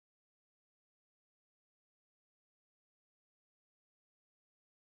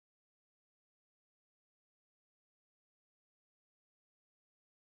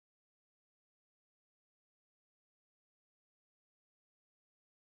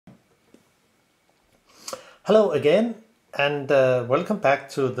Hello again, and welcome back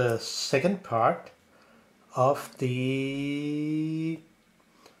to the second part of the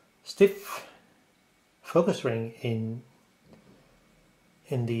stiff focus ring in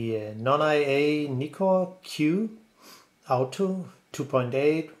the Non-Ai Nikkor-Q Auto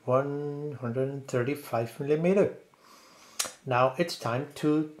 2.8 135mm. Now it's time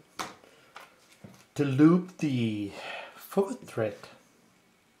to loop the focus thread,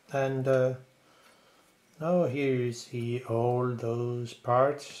 and now here you see all those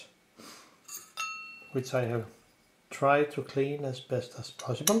parts which I have tried to clean as best as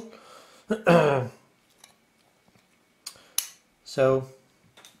possible. So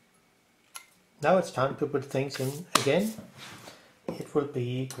now it's time to put things in again. It will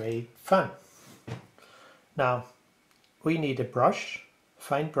be great fun. Now we need a brush,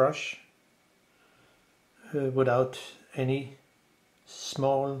 fine brush, without any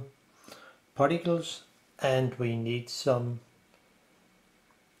small particles, and we need some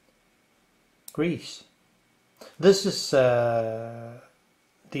grease. This is the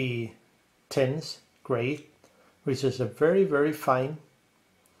 10th grade, which is a very fine,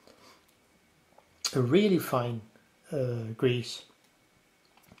 a really fine grease,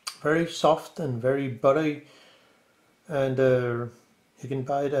 very soft and very buttery, and you can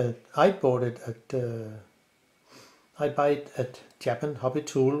buy it I bought it at I buy it at Japan Hobby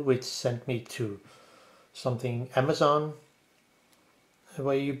Tool, which sent me to something Amazon,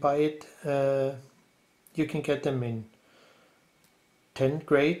 where you buy it. You can get them in 10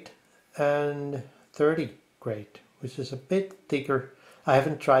 grade and 30 grade, which is a bit thicker. I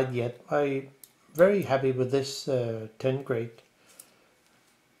haven't tried yet. I'm very happy with this 10 grade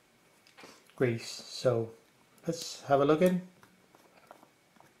grease. So let's have a look in.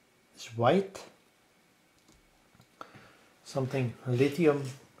 It's white. Something lithium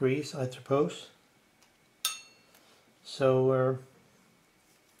grease, I suppose. So,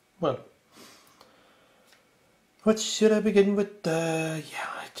 well, what should I begin with? Yeah,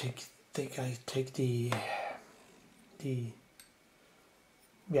 I think I take the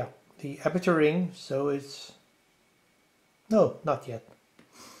aperture ring. So it's no, not yet.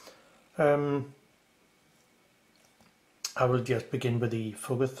 I will just begin with the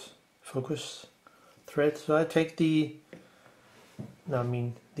focus thread. So I take the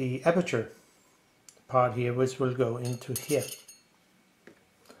aperture part here, which will go into here,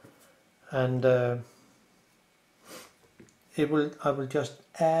 and I will just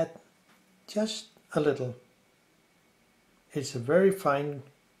add just a little. It's a very fine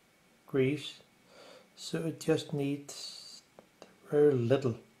grease, so it just needs very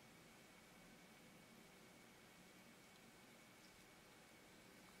little.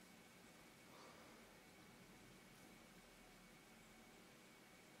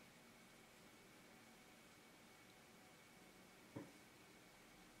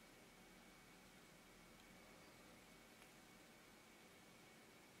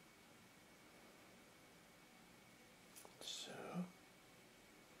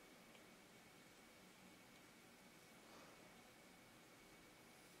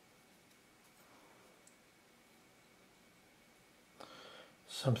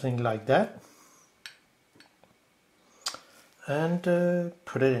 Something like that, and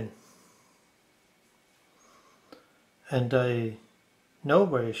put it in. And I know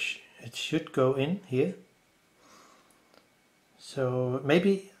where it should go in here. So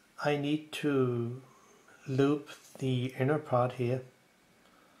maybe I need to loop the inner part here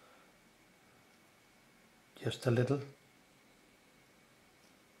just a little.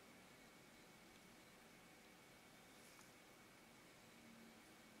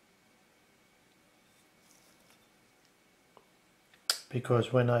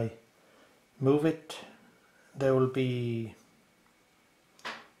 Because when I move it, there will be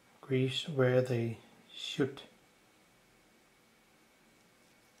grease where they should.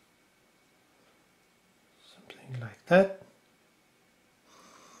 Something like that.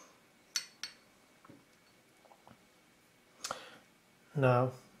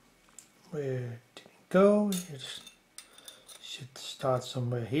 Now, where did it go? It should start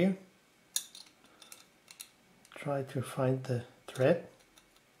somewhere here. Try to find the thread,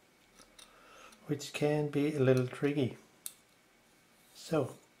 which can be a little tricky.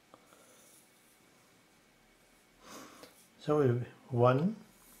 So 1,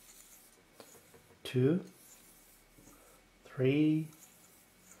 2, 3,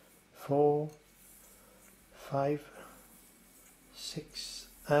 4, 5, 6,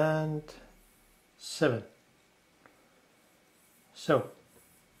 and 7. So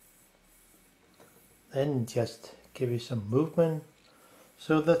then just give it some movement,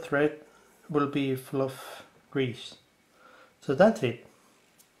 so the thread will be full of grease. So that's it.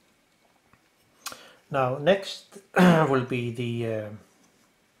 Now next will be the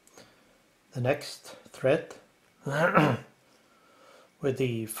next thread where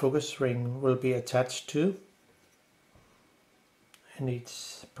the focus ring will be attached to. It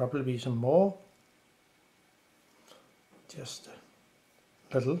needs probably some more, just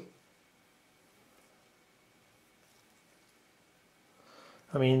a little.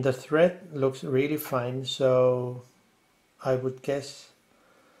 I mean, the thread looks really fine, so I would guess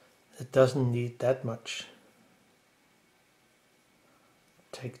it doesn't need that much.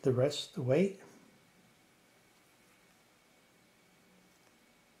 Take the rest away.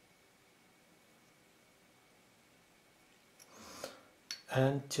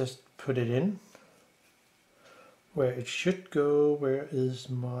 And just put it in where it should go. Where is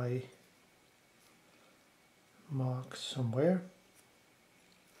my mark? Somewhere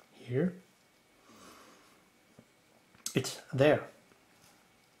here. It's there.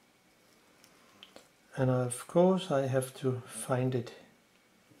 And of course I have to find it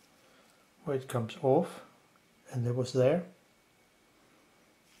where it comes off, and it was there.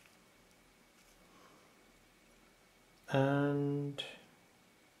 And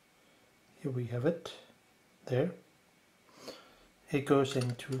here we have it, there. It goes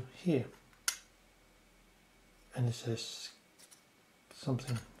into here, and it says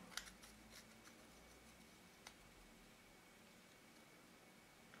something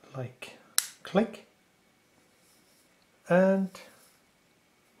like click, and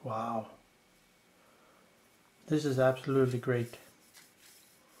wow, this is absolutely great.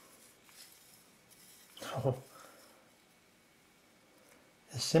 Oh,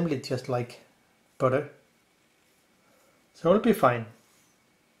 it's simply just like butter, so it'll be fine.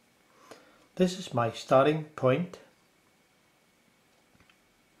 This is my starting point,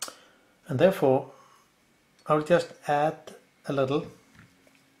 and therefore I'll just add a little,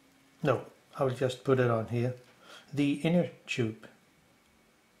 no, I'll just put it on here, the inner tube,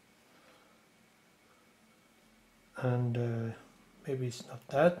 and maybe it's not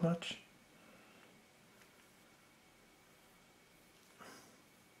that much.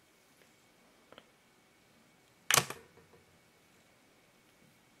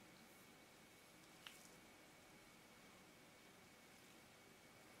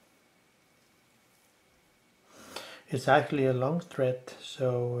 It's actually a long thread,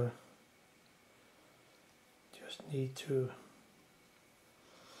 so just need to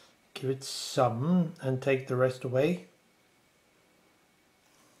give it some and take the rest away.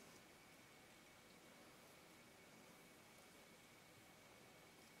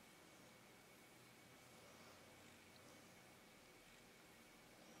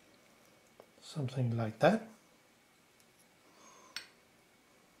 Something like that.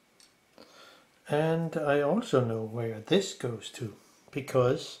 And I also know where this goes to,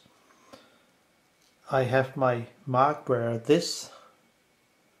 because I have my mark where this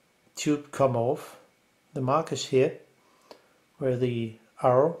tube come off. The mark is here, where the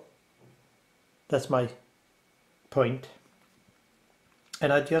arrow, that's my point.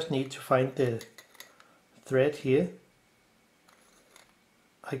 And I just need to find the thread here.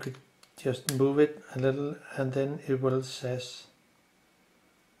 I could just move it a little, and then it will says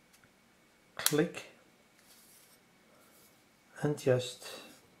click, and just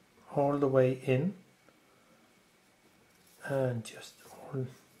all the way in, and just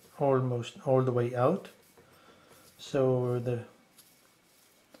almost all the way out, so the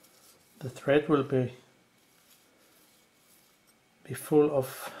thread will be full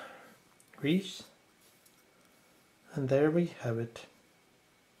of grease, and there we have it.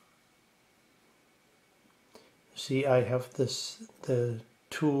 See, I have the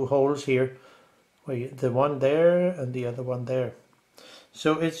two holes here, the one there and the other one there,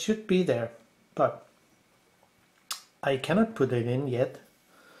 so it should be there, but I cannot put it in yet,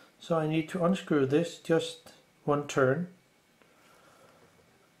 so I need to unscrew this just one turn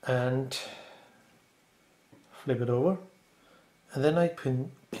and flip it over, and then I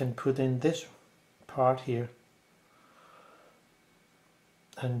can put in this part here,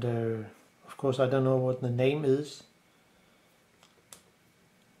 and of course I don't know what the name is.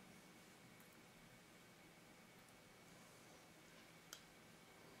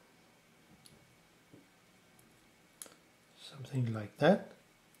 Something like that.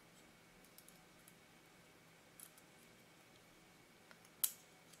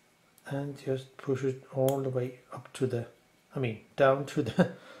 And just push it all the way up to the, down to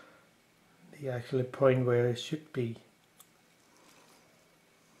the actual point where it should be.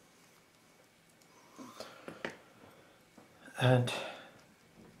 And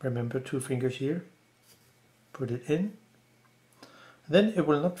remember, 2 fingers here. put it in. Then it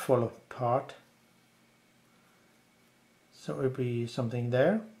will not fall apart. So it will be something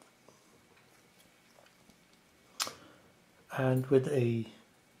there. And with a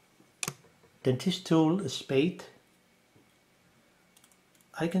dentist tool, a spade,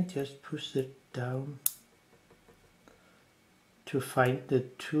 I can just push it down to find the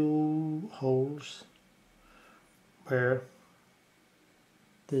two holes where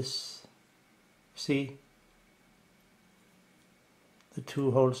this, see, the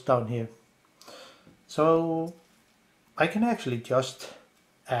two holes down here. So I can actually just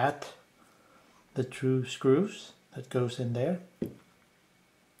add the two screws that goes in there.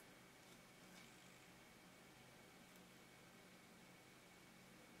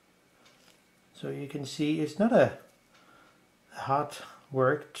 So you can see it's not a hard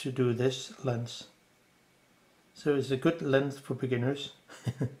work to do this lens. So it's a good lens for beginners.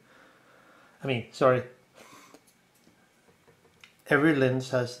 I mean, sorry. Every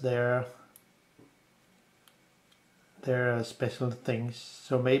lens has their special things.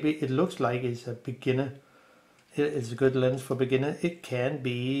 So maybe it looks like it's a beginner. It's a good lens for beginner. It can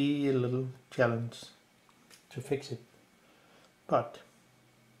be a little challenge to fix it, but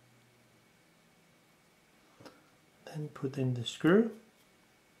then put in the screw,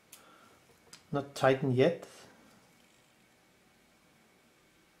 not tighten yet,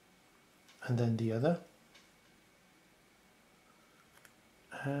 and then the other,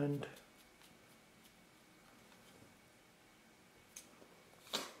 and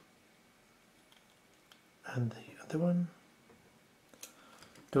the other one.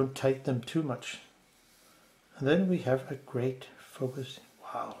 Don't tighten them too much. And then we have a great focus.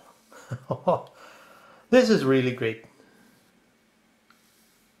 Wow. This is really great.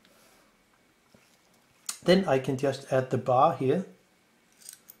 Then I can just add the bar here.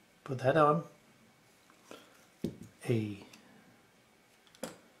 Put that on. A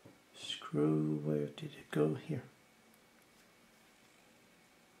screw, where did it go here?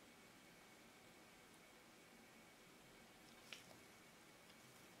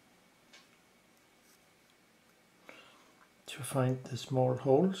 To find the small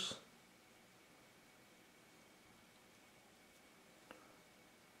holes.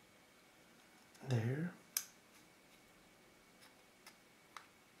 There.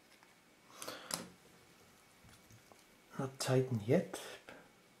 Not tighten yet.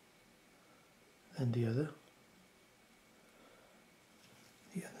 And the other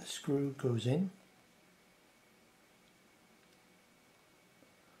screw goes in.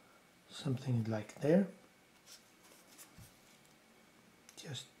 Something like there.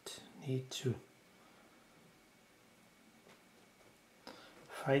 Just need to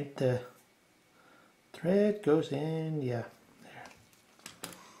find the thread, goes in, yeah, there.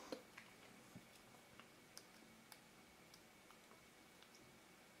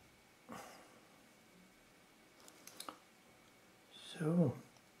 So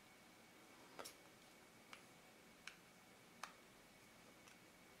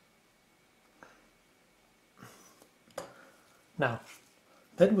now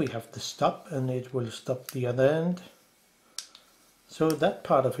then we have the stop, and it will stop the other end. So that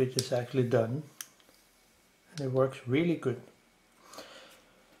part of it is actually done, and it works really good.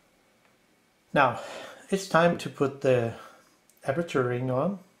 Now it's time to put the aperture ring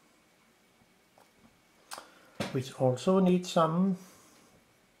on, which also needs some.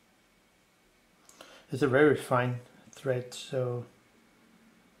 It's a very fine thread, so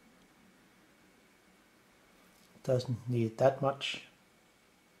it doesn't need that much.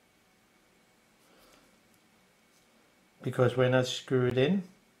 Because when I screw it in,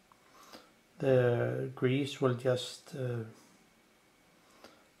 the grease will just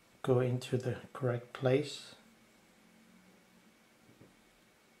go into the correct place.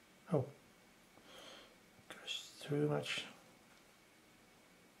 Oh, goes too much.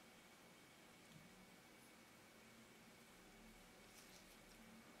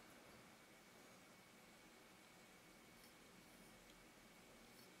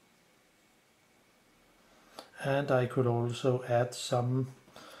 And I could also add some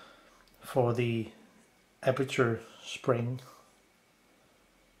for the aperture spring.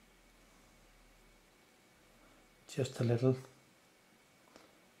 Just a little.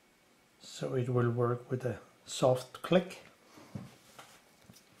 So it will work with a soft click.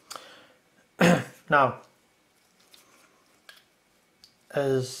 Now,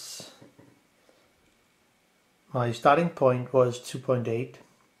 as my starting point was 2.8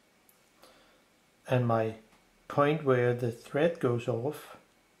 and my point where the thread goes off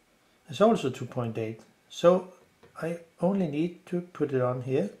is also 2.8, so I only need to put it on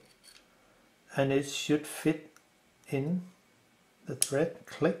here and it should fit in the thread.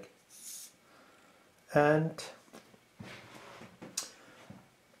 Click, and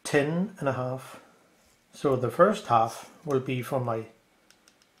 10.5. So the first half will be for my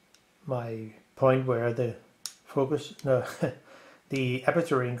point where the focus, no, the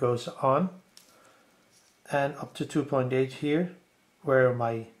aperture ring goes on, and up to 2.8 here, where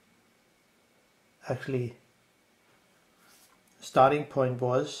my actually starting point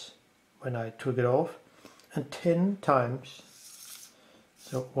was when I took it off, and 10 times.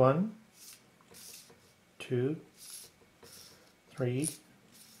 So 1, 2, 3,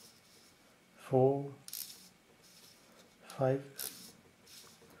 4, 5,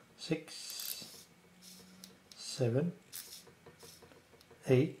 6, 7,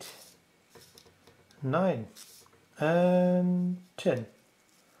 8, 9, and 10.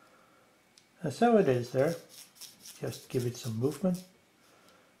 And so it is there. Just give it some movement.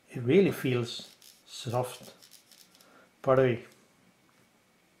 It really feels soft, buttery.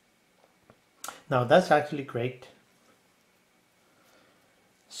 Now that's actually great.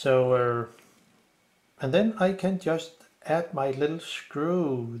 So, and then I can just add my little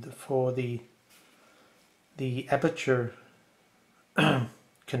screw for the aperture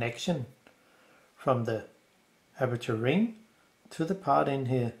connection from the aperture ring to the part in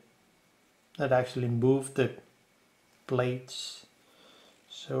here that actually move the blades.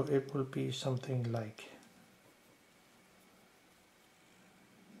 So it will be something like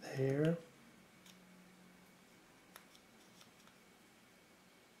there.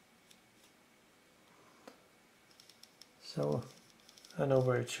 So I know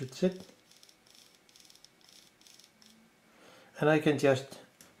where it should sit. And I can just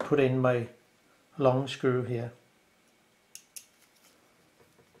put in my long screw here.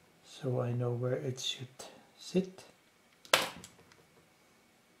 So I know where it should sit.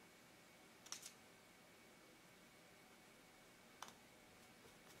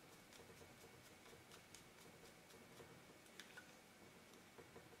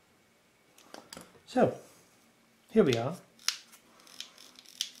 So here we are.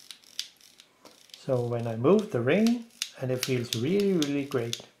 So when I move the ring, and it feels really, really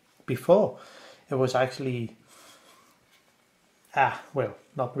great. Before it was actually, well,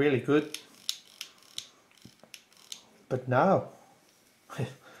 not really good. But now,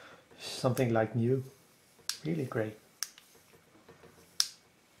 something like new, really great.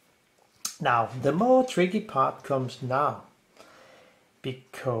 Now, the more tricky part comes now,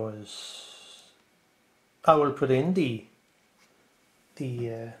 because I will put in the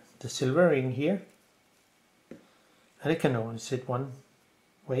silver ring here, and it can only sit one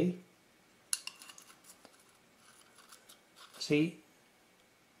way. See,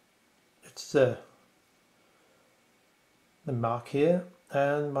 it's the mark here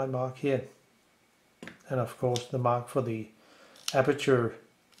and my mark here, and of course the mark for the aperture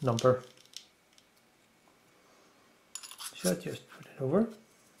number. So I just put it over,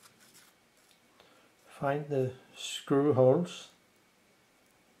 find the screw holes,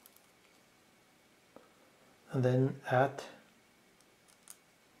 and then add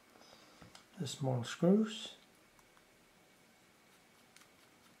the small screws.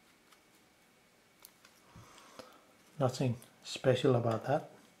 Nothing special about that.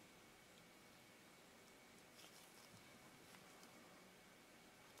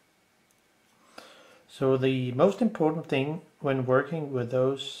 So the most important thing when working with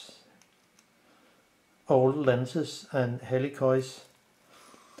those old lenses and helicoils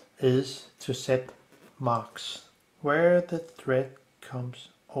is to set marks where the thread comes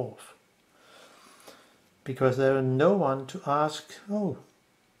off, because there is no one to ask, oh,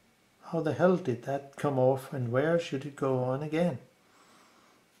 how the hell did that come off and where should it go on again?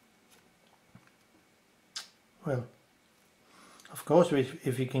 Well, of course,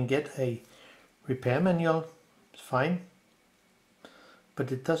 if you can get a repair manual, it's fine,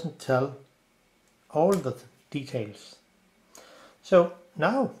 but it doesn't tell all the details. So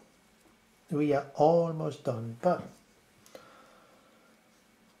now we are almost done, but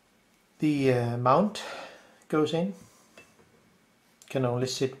the mount goes in. Can only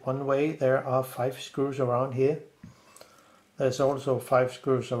sit one way. There are 5 screws around here. There's also 5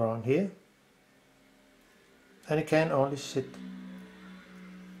 screws around here, and it can only sit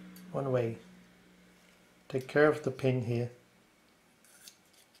one way. Take care of the pin here.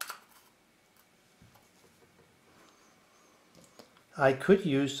 I could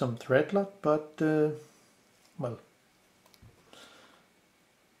use some Threadlocker, but well,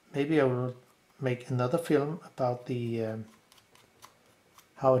 maybe I will make another film about the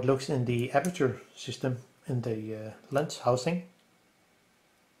how it looks in the aperture system in the lens housing,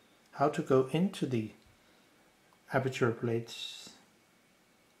 how to go into the aperture plates.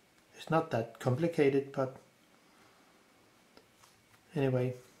 It's not that complicated, but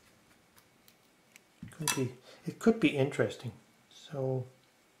anyway, it could be interesting. So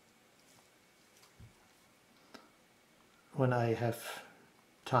when I have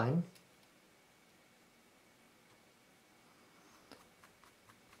time,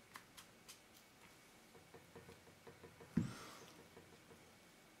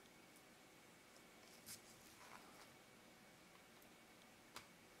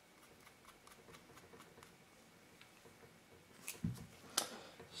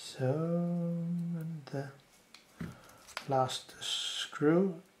 so, and the last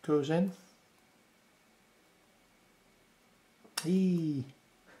screw goes in.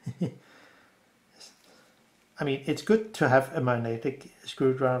 I mean, it's good to have a magnetic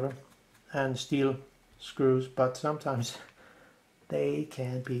screwdriver and steel screws, but sometimes they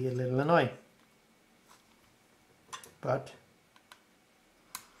can be a little annoying. But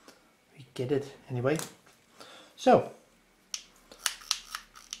we get it anyway. So,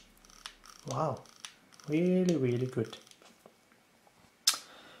 wow, really, really good.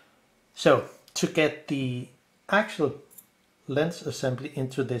 So, to get the actual lens assembly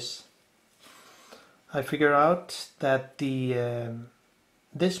into this, I figure out that the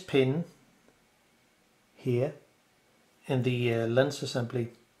this pin here in the lens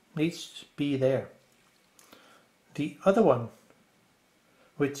assembly needs to be there. The other one,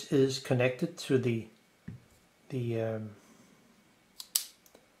 which is connected to the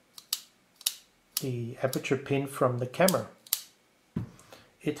aperture pin from the camera,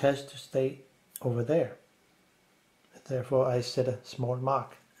 it has to stay over there. Therefore I set a small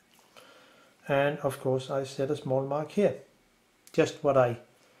mark. And of course I set a small mark here. Just what I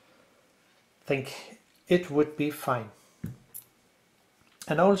think it would be fine.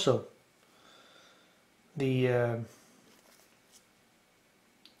 And also the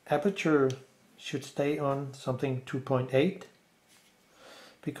aperture should stay on something 2.8,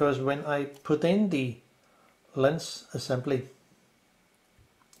 because when I put in the lens assembly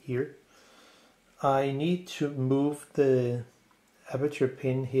here, I need to move the aperture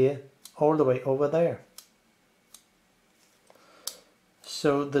pin here all the way over there.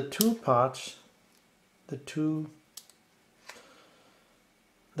 So the two parts,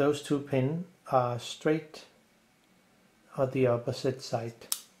 those two pins are straight on the opposite side.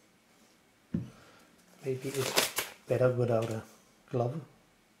 Maybe it's better without a glove.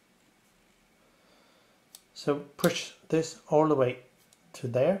 So push this all the way to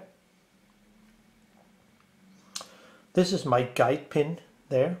there. This is my guide pin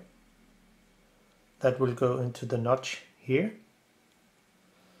there. That will go into the notch here.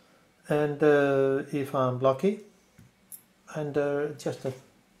 And if I'm lucky, and just a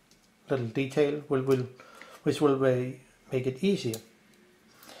little detail which will make it easier.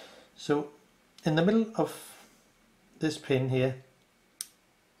 So in the middle of this pin here,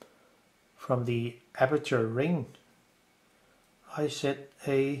 from the aperture ring, I set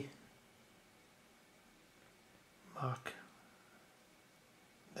a mark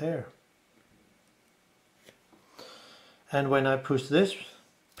there. And when I push this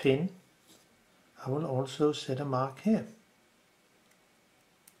pin, I will also set a mark here.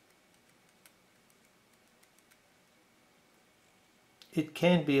 It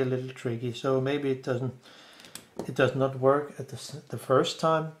can be a little tricky, so maybe it does not work at the first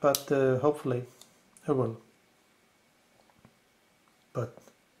time, but hopefully it will. But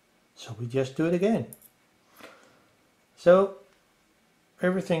so we just do it again. So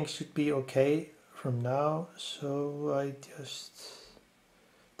everything should be okay from now. So I just,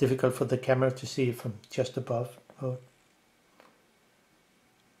 difficult for the camera to see from just above.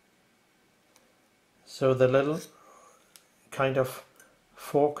 So the little kind of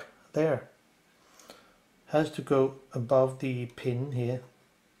fork there has to go above the pin here.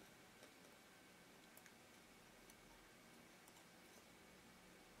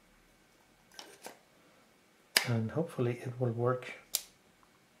 And hopefully it will work.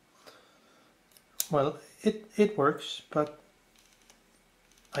 Well, it works, but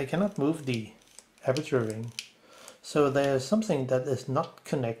I cannot move the aperture ring. So there's something that is not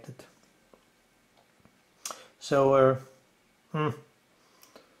connected. So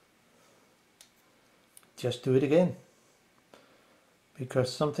just do it again,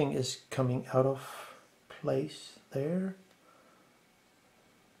 because something is coming out of place there.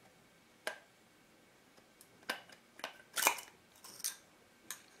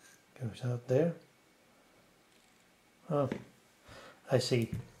 Goes out there. Oh, I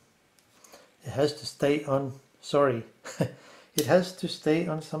see. It has to stay on, sorry, It has to stay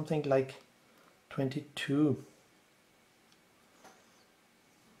on something like 22.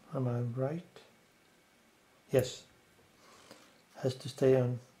 Am I right? Yes. Has to stay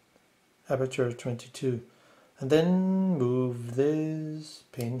on aperture 22. And then move this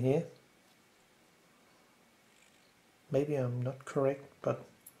pin here. Maybe I'm not correct, but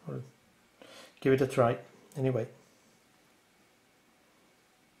we'll give it a try anyway.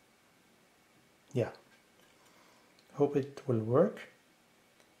 Yeah. Hope it will work.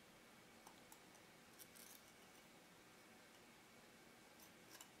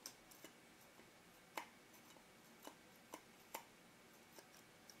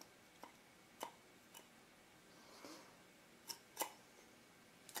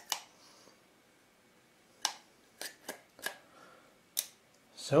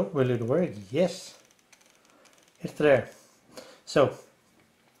 So, will it work? Yes, it's there. So,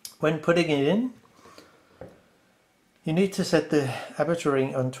 when putting it in, you need to set the aperture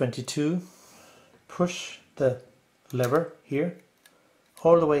ring on 22, push the lever here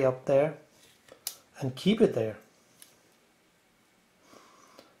all the way up there and keep it there.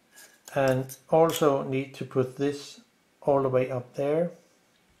 And also need to put this all the way up there,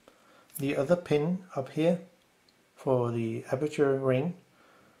 the other pin up here for the aperture ring,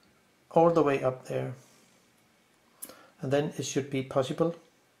 all the way up there, and then it should be possible.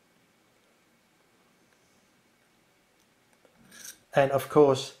 And of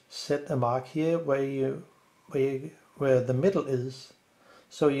course set a mark here where the middle is,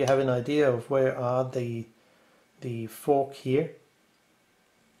 so you have an idea of where are the fork here,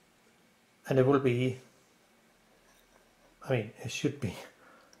 and it will be, I mean, it should be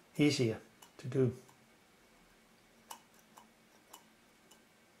easier to do.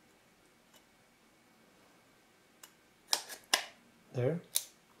 There,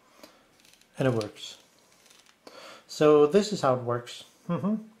 and it works. So this is how it works.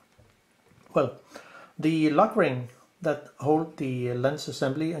 Well, the lock ring that hold the lens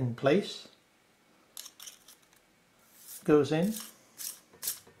assembly in place goes in.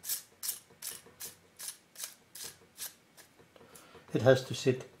 It has to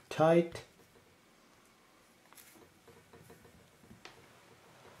sit tight.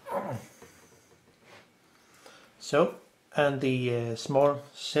 So, and the small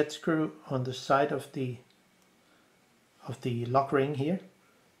set screw on the side of the lock ring here.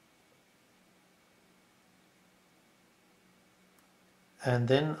 And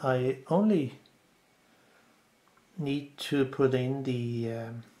then I only need to put in the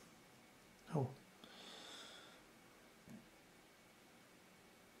will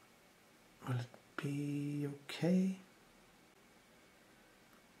it be okay?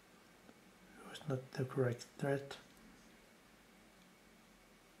 It was not the correct thread.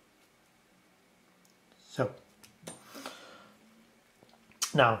 So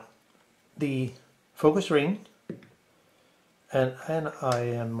now the focus ring, and I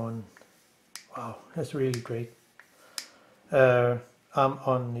am on, wow, that's really great. I'm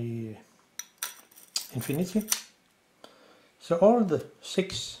on the infinity. So all the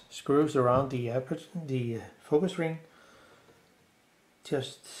 6 screws around the focus ring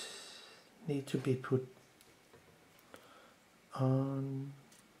just need to be put on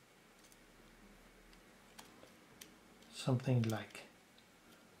something like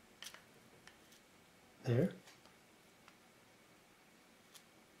there.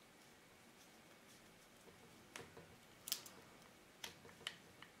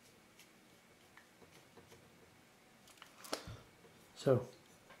 So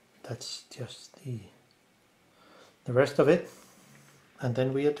that's just the rest of it, and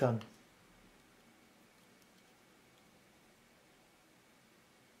then we are done.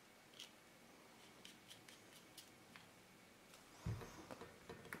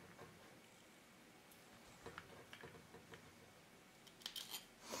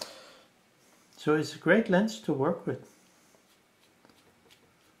 So it's a great lens to work with.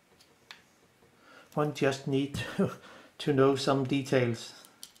 One just needs to know some details,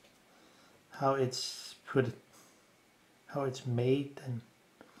 how it's put, how it's made, and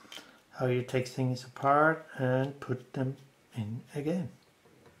how you take things apart and put them in again.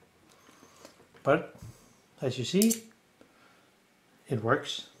 But as you see, it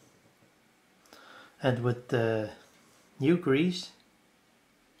works. And with the new grease,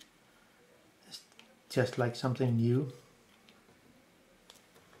 it's just like something new.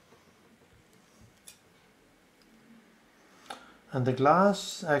 And the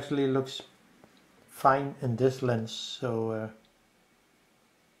glass actually looks fine in this lens, so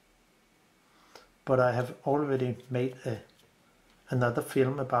but I have already made another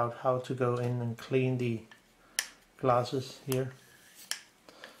film about how to go in and clean the glasses here.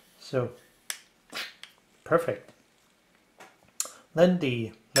 So perfect. Then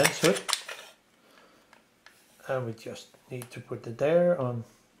the lens hood, and we just need to put it there on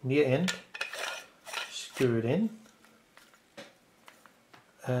near end, screw it in,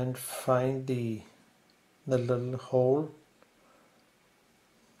 and find the little hole,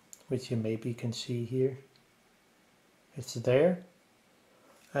 which you maybe can see here. It's there,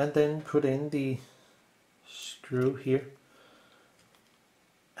 and then put in the screw here,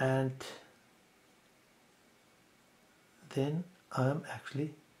 and then I'm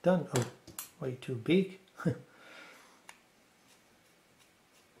actually done. Oh, way too big.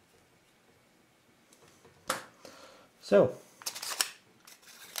 So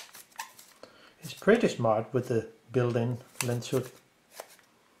it's pretty smart with the built-in lens hood.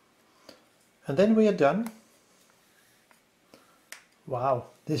 And then we are done. Wow,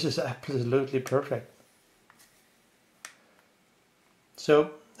 this is absolutely perfect.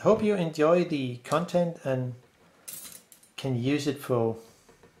 So hope you enjoy the content and can use it for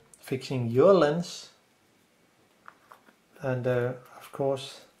fixing your lens. And of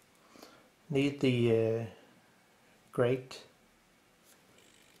course need the grade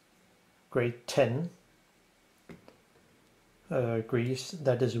 10 grease.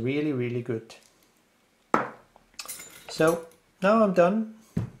 That is really good. So now I'm done,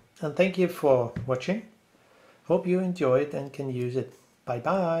 and thank you for watching. Hope you enjoyed and can use it. Bye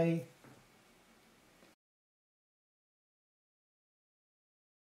bye.